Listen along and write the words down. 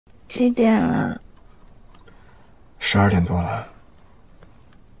几点了？12点多了。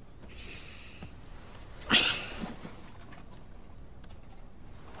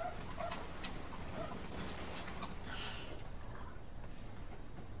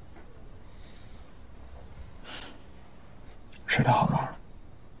睡得好吗？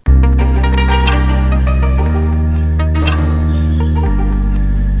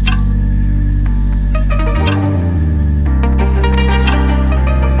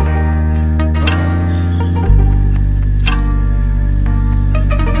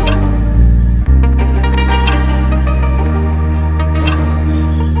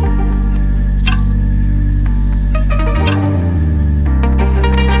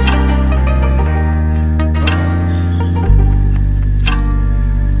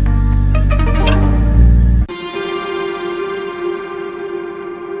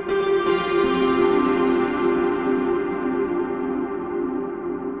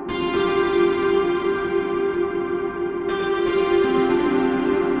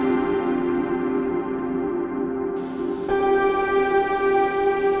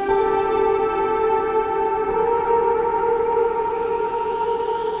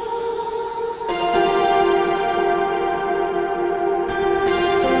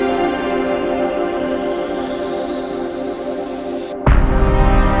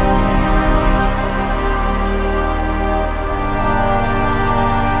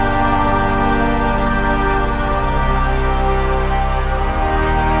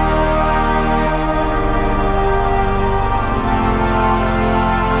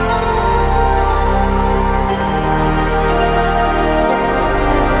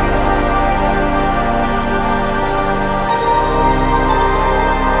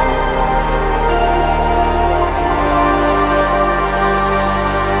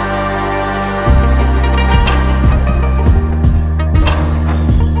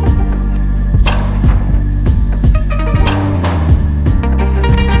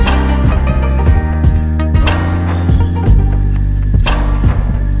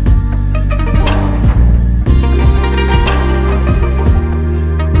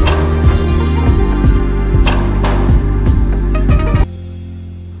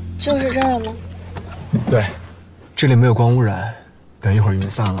就是这儿了吗？对，这里没有光污染，等一会儿云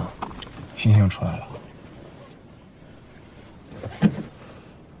散了，星星就出来了。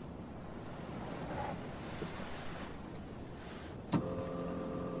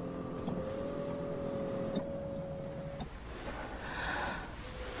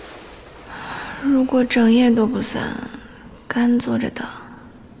如果整夜都不散，干坐着等。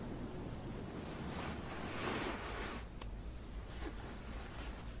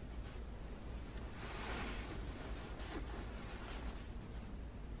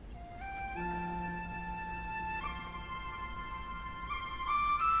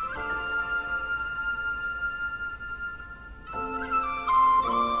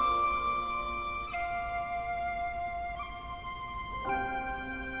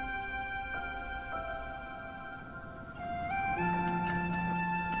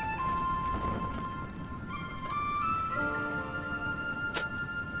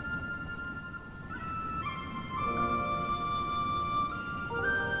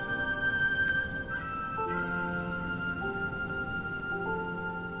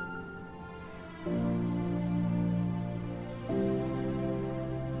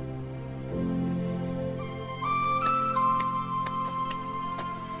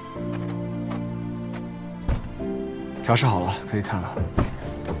调试好了，可以看了。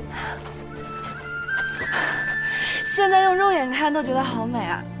现在用肉眼看都觉得好美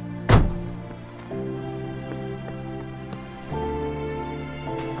啊！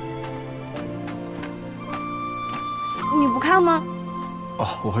你不看吗？哦，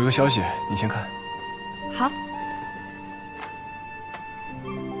我回个消息，你先看。好。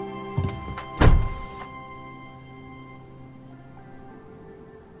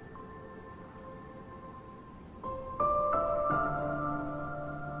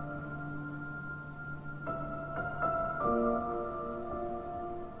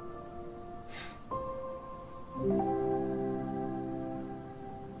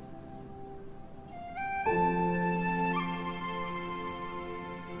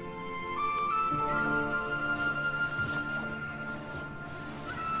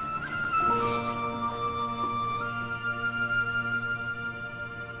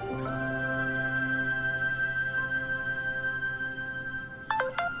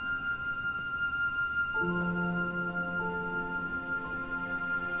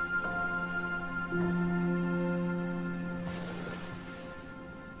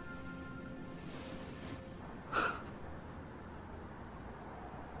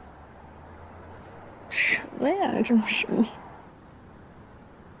么呀，这么神秘？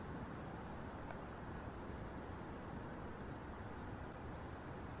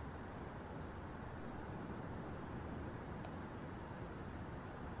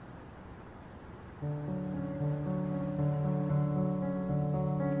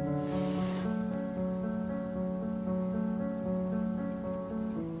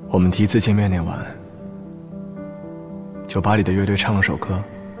我们第一次见面那晚，酒吧里的乐队唱了首歌，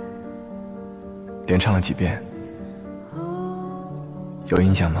连唱了几遍，有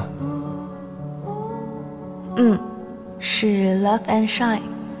印象吗？是《Love and Shine》。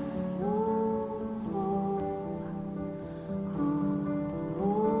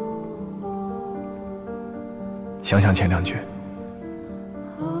想想前2句。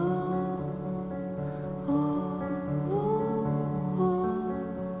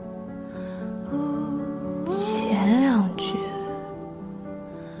前2句。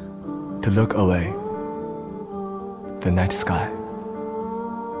To look away, the night sky。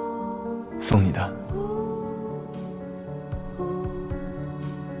送你的。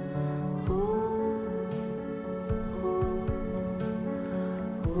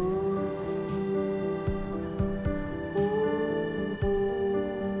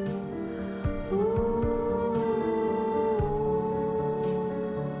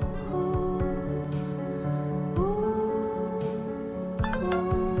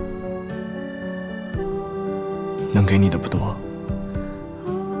能给你的不多，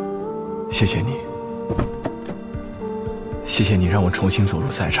谢谢你，谢谢你让我重新走入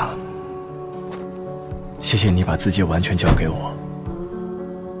赛场，谢谢你把自己完全交给我，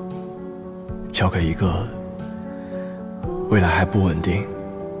交给一个未来还不稳定、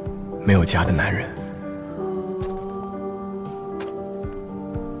没有家的男人。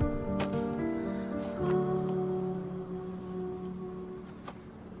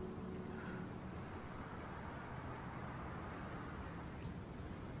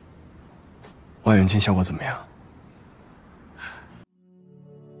望远镜效果怎么样？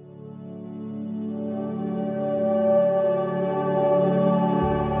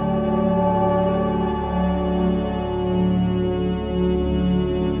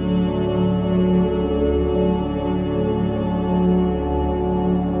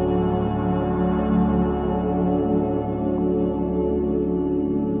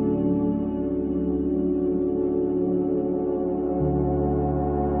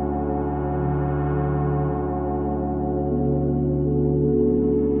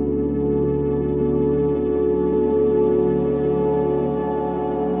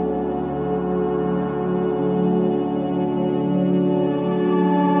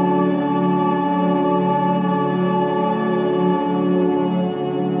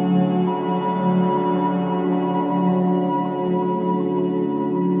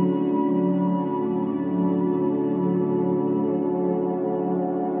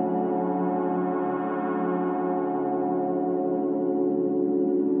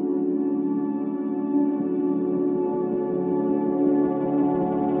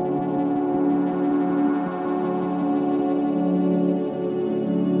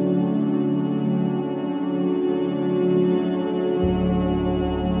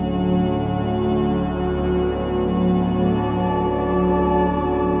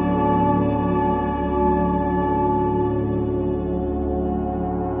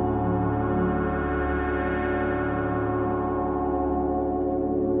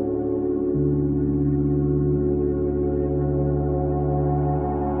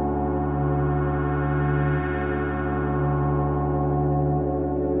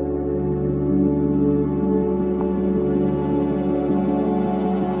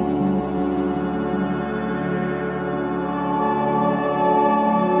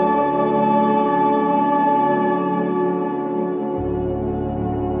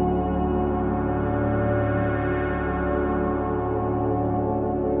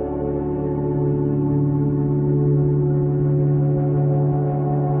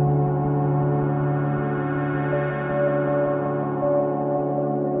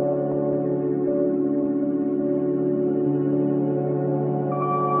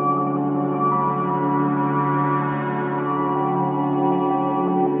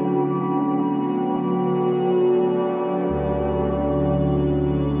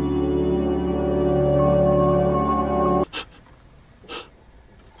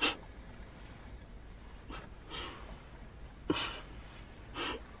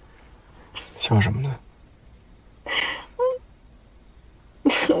笑什么呢？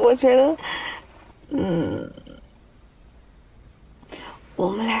我觉得，我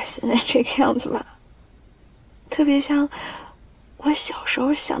们俩现在这个样子吧，特别像我小时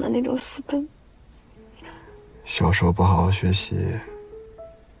候想的那种私奔。小时候不好好学习，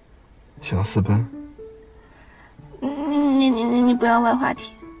想私奔。你不要歪话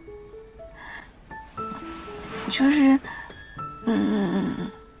题。就是，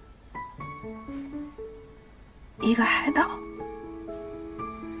一个海岛，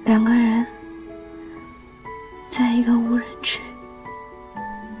两个人，在一个无人区，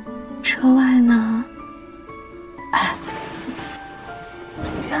车外呢，哎，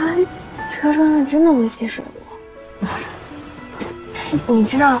原来车窗上真的会起水雾。你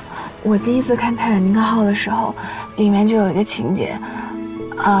知道，我第一次看《泰坦尼克号》的时候，里面就有一个情节，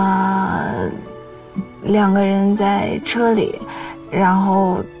两个人在车里，然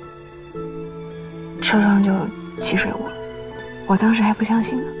后车窗就起水雾了。我当时还不相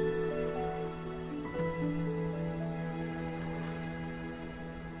信呢。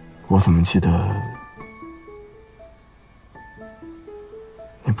我怎么记得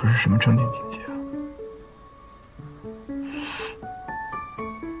你不是什么正经情节啊？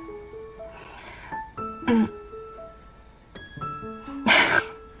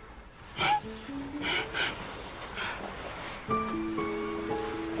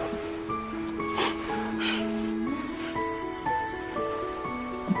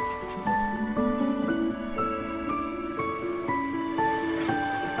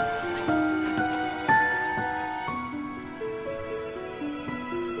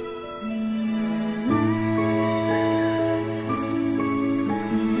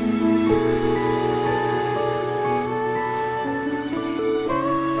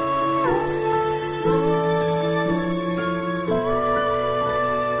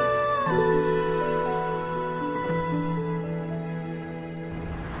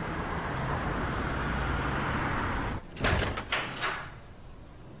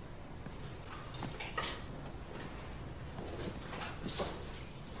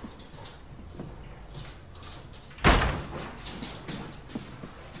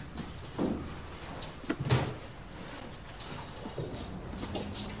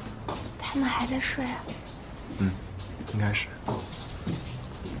他们还在睡啊？应该是。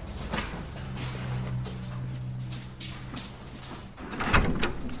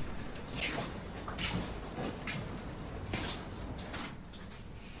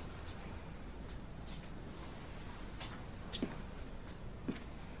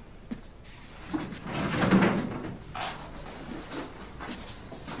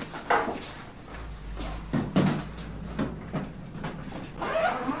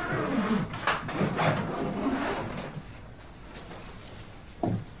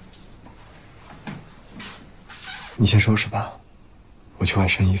你先收拾吧，我去换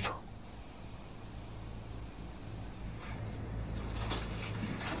身衣服。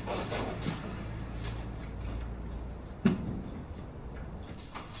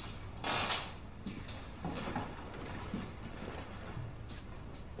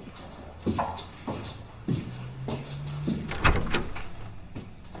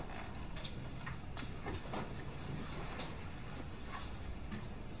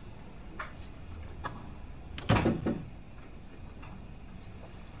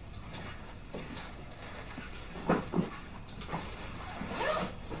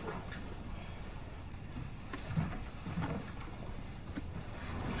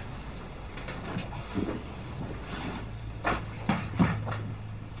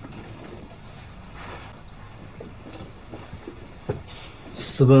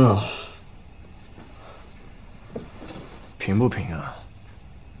私奔啊？平不平啊？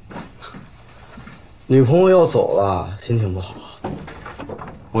女朋友要走了，心情不好。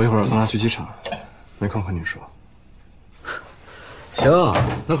我一会儿要送她去机场，没空和你说。行，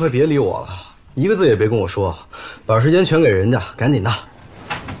那快别理我了，一个字也别跟我说，把时间全给人家，赶紧的。